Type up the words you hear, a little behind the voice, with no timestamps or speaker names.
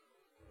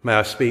May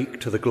I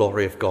speak to the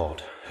glory of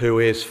God, who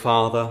is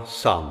Father,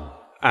 Son,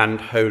 and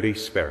Holy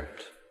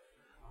Spirit.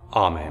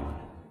 Amen.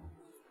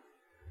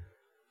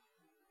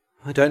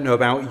 I don't know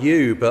about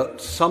you,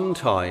 but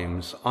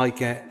sometimes I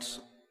get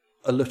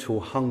a little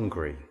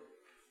hungry.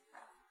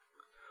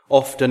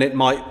 Often it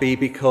might be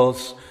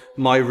because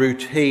my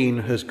routine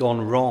has gone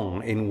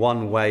wrong in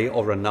one way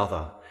or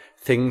another.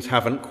 Things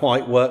haven't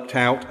quite worked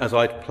out as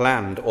I'd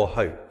planned or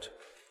hoped.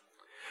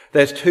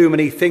 There's too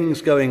many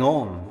things going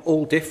on,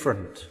 all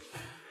different.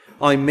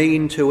 I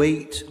mean to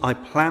eat, I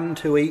plan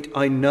to eat,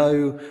 I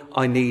know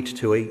I need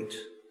to eat.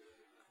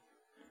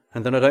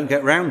 And then I don't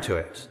get round to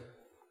it.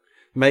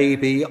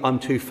 Maybe I'm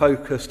too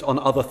focused on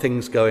other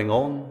things going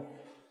on.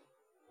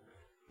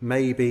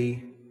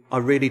 Maybe I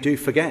really do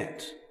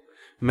forget.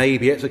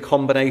 Maybe it's a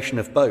combination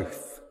of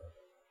both.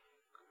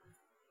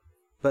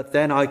 But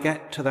then I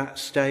get to that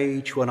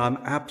stage when I'm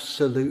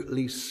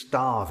absolutely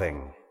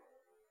starving,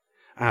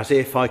 as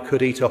if I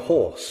could eat a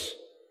horse,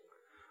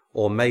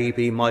 or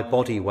maybe my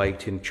body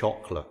weight in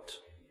chocolate.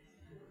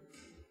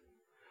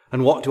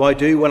 And what do I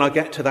do when I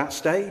get to that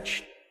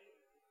stage?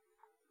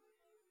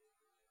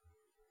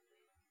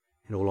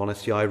 In all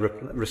honesty, I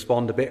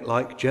respond a bit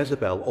like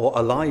Jezebel or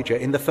Elijah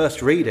in the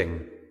first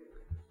reading.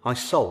 I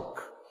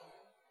sulk.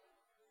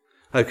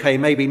 Okay,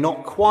 maybe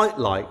not quite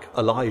like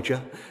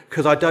Elijah,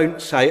 because I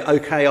don't say,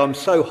 okay, I'm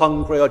so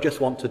hungry, I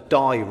just want to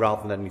die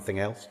rather than anything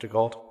else to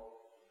God.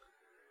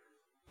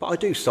 But I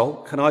do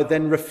sulk, and I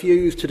then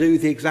refuse to do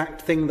the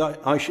exact thing that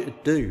I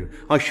should do.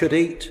 I should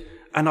eat,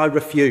 and I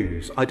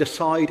refuse. I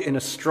decide in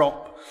a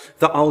strop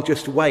that I'll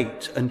just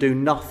wait and do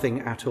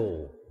nothing at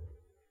all.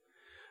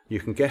 You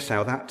can guess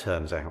how that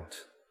turns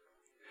out.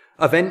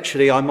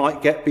 Eventually, I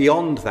might get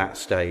beyond that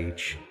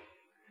stage,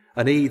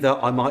 and either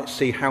I might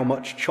see how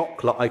much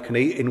chocolate I can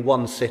eat in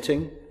one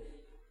sitting,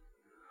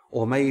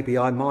 or maybe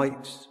I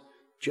might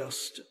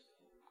just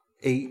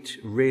eat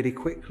really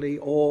quickly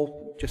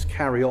or just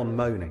carry on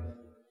moaning.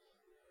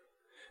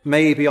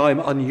 Maybe I'm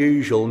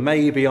unusual,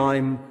 maybe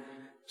I'm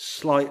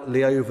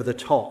slightly over the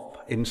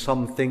top in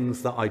some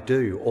things that I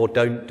do or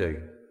don't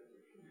do.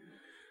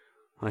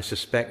 I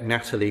suspect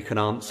Natalie can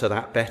answer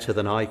that better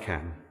than I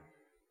can.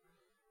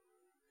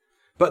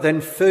 But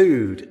then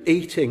food,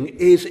 eating,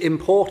 is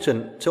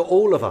important to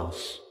all of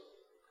us.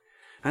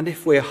 And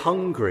if we're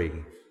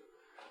hungry,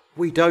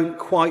 we don't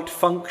quite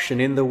function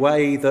in the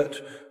way that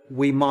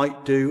we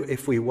might do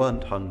if we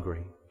weren't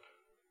hungry.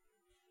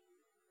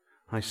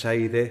 I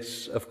say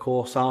this, of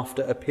course,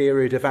 after a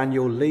period of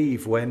annual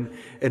leave when,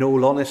 in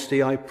all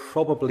honesty, I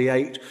probably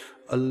ate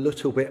a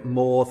little bit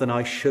more than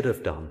I should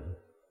have done.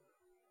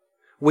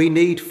 We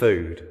need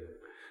food.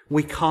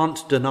 We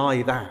can't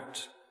deny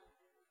that.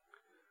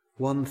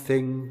 One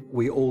thing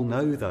we all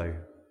know, though,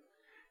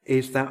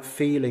 is that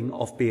feeling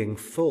of being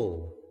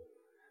full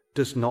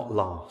does not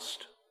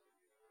last.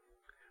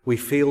 We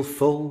feel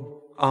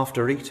full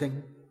after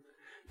eating.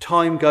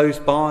 Time goes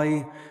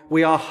by,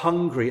 we are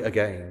hungry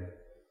again.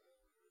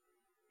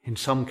 In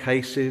some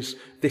cases,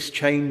 this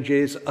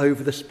changes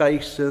over the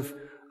space of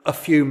a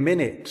few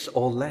minutes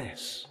or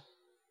less.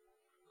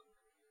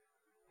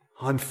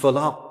 I'm full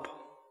up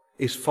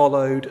is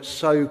followed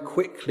so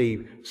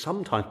quickly,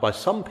 sometimes by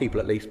some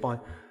people at least, by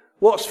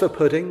what's for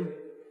pudding?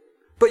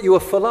 But you were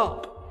full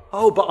up.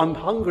 Oh, but I'm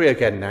hungry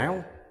again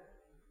now.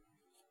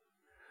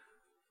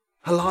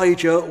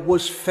 Elijah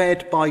was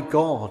fed by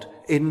God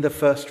in the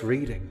first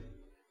reading,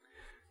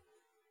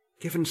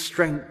 given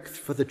strength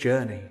for the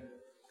journey.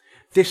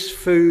 This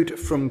food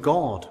from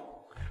God,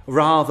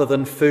 rather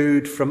than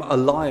food from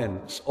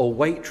Alliance or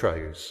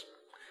Waitrose,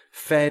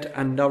 fed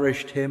and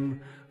nourished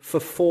him for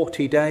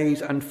 40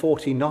 days and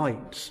 40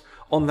 nights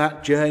on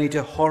that journey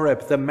to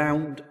Horeb, the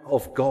Mount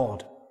of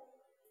God.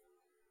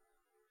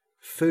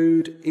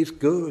 Food is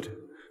good.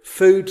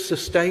 Food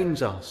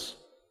sustains us,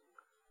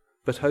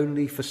 but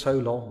only for so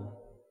long.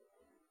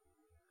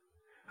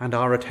 And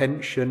our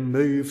attention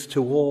moves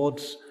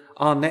towards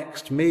our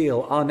next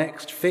meal, our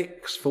next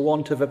fix, for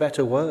want of a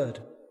better word.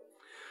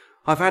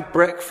 I've had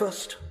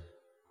breakfast.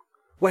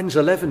 When's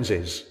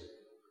 11's?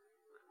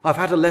 I've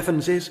had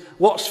 11's.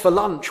 What's for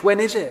lunch? When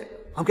is it?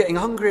 I'm getting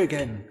hungry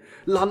again.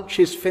 Lunch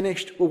is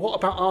finished. Well, what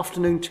about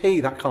afternoon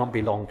tea? That can't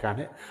be long, can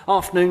it?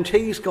 Afternoon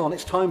tea's gone.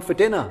 It's time for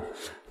dinner.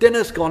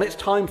 Dinner's gone. It's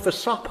time for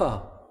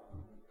supper.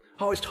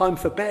 Oh, it's time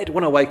for bed.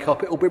 When I wake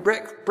up, it'll be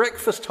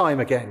breakfast time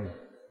again.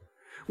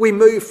 We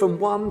move from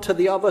one to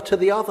the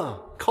other,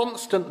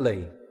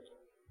 constantly.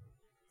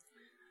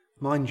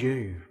 Mind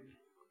you,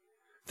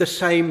 the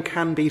same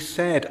can be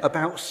said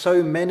about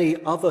so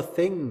many other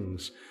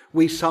things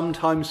we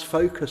sometimes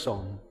focus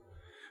on.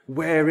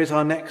 Where is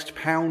our next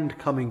pound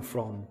coming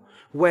from?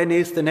 When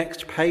is the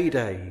next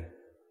payday?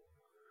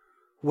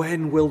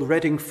 When will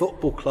Reading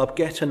Football Club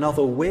get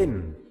another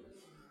win?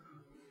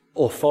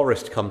 Or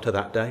Forest come to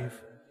that,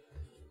 Dave?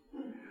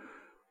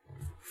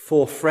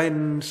 For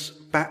friends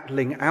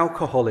battling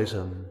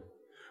alcoholism,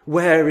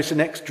 where is the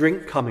next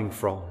drink coming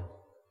from?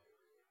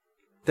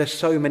 There's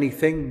so many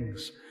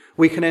things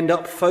we can end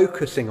up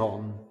focusing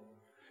on,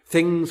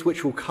 things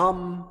which will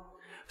come,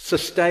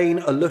 sustain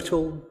a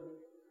little,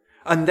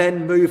 and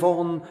then move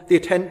on the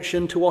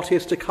attention to what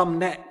is to come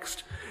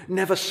next,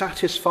 never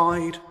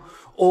satisfied,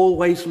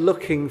 always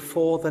looking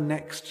for the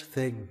next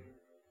thing.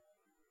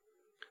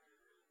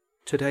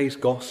 Today's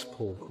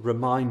gospel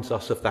reminds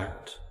us of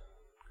that.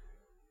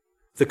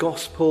 The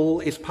gospel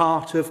is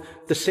part of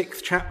the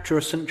 6th chapter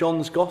of St.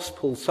 John's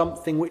Gospel,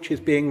 something which is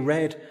being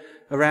read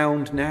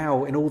around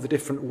now in all the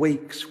different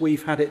weeks.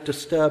 We've had it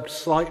disturbed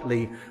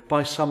slightly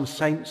by some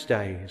saints'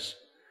 days,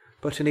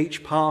 but in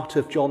each part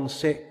of John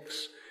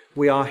 6,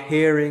 we are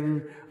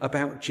hearing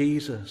about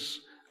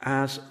Jesus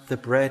as the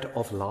bread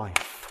of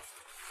life.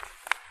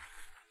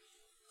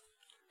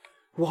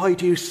 Why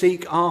do you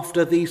seek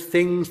after these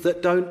things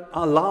that don't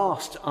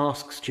last?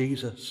 Asks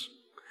Jesus.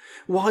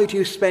 Why do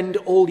you spend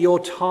all your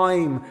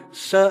time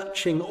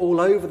searching all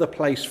over the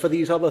place for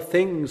these other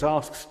things?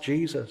 Asks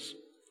Jesus.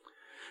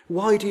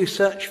 Why do you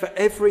search for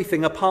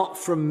everything apart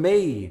from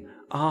me?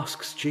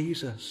 Asks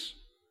Jesus.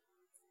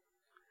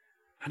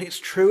 And it's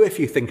true if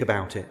you think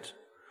about it.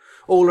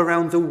 All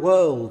around the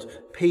world,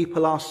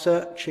 people are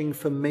searching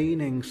for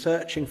meaning,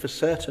 searching for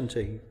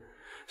certainty,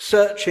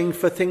 searching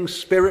for things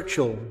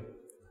spiritual.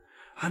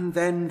 And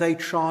then they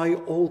try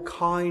all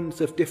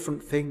kinds of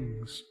different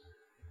things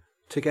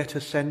to get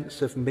a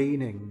sense of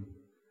meaning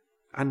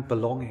and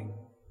belonging.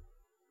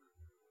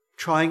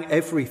 Trying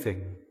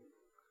everything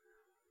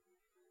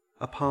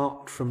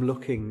apart from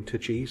looking to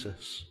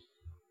Jesus.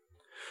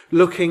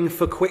 Looking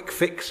for quick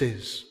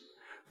fixes,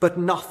 but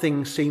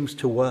nothing seems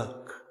to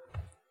work.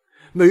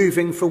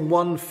 Moving from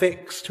one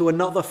fix to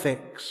another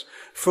fix,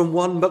 from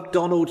one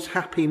McDonald's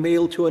Happy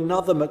Meal to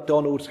another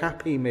McDonald's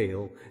Happy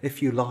Meal,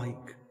 if you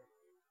like.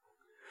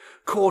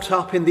 Caught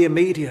up in the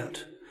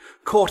immediate,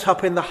 caught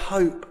up in the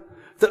hope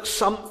that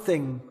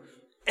something,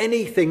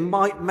 anything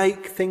might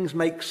make things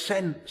make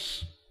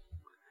sense,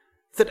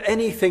 that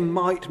anything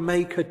might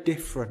make a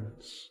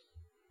difference.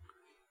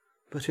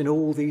 But in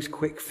all these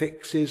quick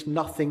fixes,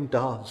 nothing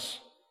does.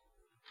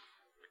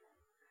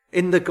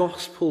 In the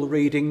gospel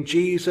reading,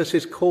 Jesus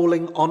is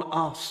calling on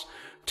us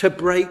to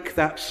break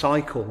that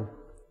cycle,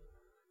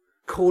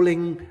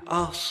 calling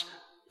us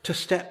to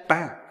step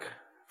back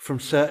from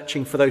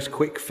searching for those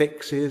quick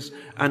fixes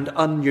and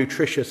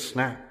unnutritious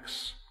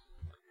snacks,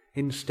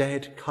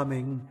 instead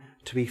coming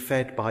to be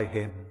fed by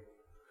him,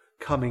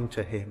 coming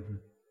to him.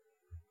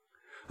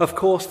 Of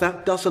course,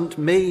 that doesn't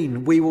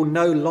mean we will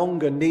no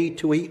longer need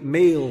to eat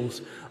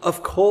meals.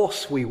 Of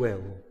course we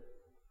will.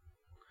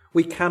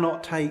 We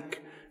cannot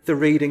take the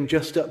reading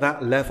just at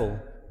that level.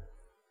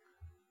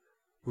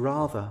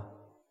 Rather,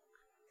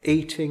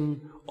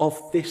 eating of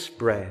this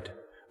bread,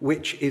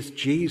 which is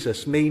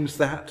Jesus, means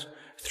that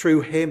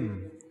through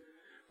him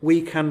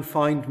we can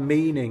find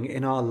meaning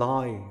in our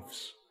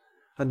lives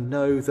and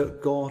know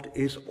that God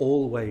is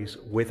always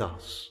with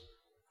us.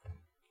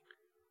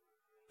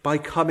 By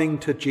coming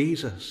to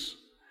Jesus,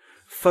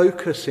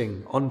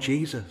 focusing on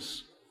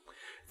Jesus,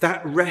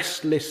 that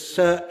restless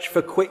search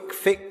for quick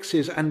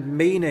fixes and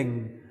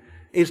meaning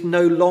is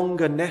no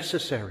longer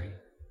necessary.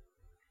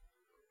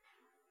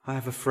 I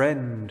have a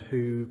friend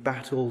who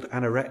battled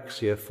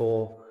anorexia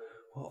for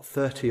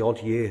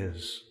 30-odd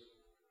years.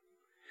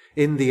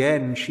 In the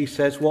end, she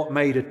says what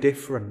made a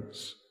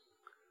difference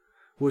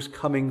was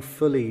coming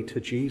fully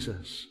to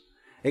Jesus,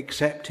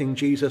 accepting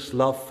Jesus'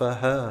 love for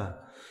her,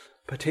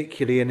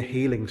 particularly in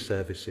healing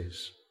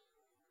services,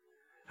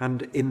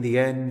 and in the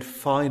end,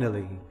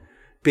 finally,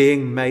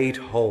 being made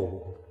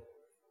whole.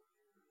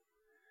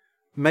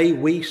 May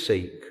we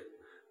seek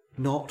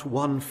not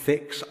one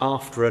fix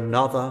after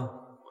another,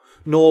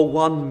 nor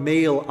one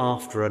meal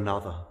after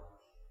another,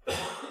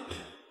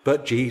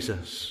 but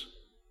Jesus,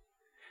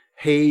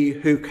 he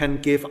who can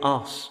give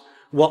us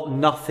what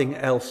nothing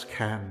else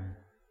can,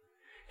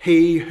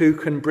 he who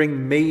can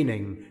bring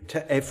meaning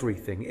to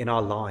everything in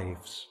our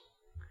lives,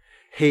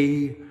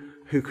 he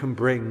who can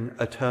bring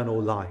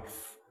eternal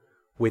life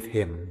with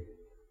him.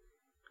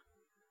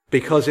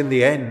 Because in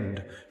the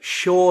end,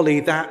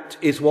 surely that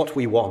is what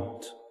we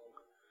want,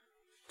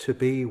 to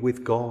be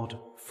with God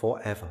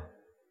forever.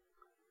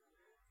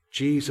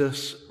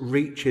 Jesus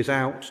reaches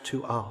out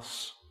to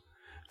us,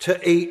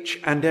 to each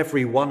and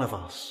every one of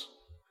us.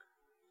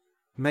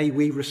 May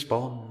we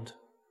respond,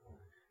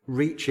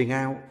 reaching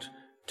out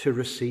to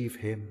receive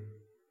him,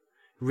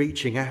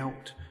 reaching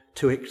out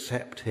to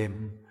accept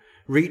him,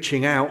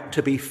 reaching out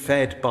to be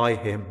fed by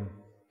him,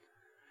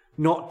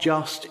 not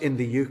just in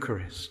the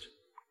Eucharist,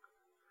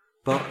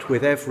 but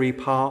with every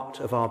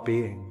part of our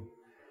being,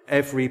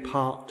 every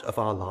part of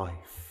our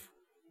life.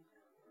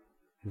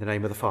 In the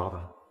name of the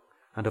Father,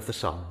 and of the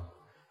Son,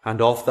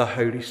 and of the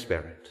Holy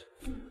Spirit.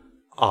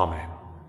 Amen.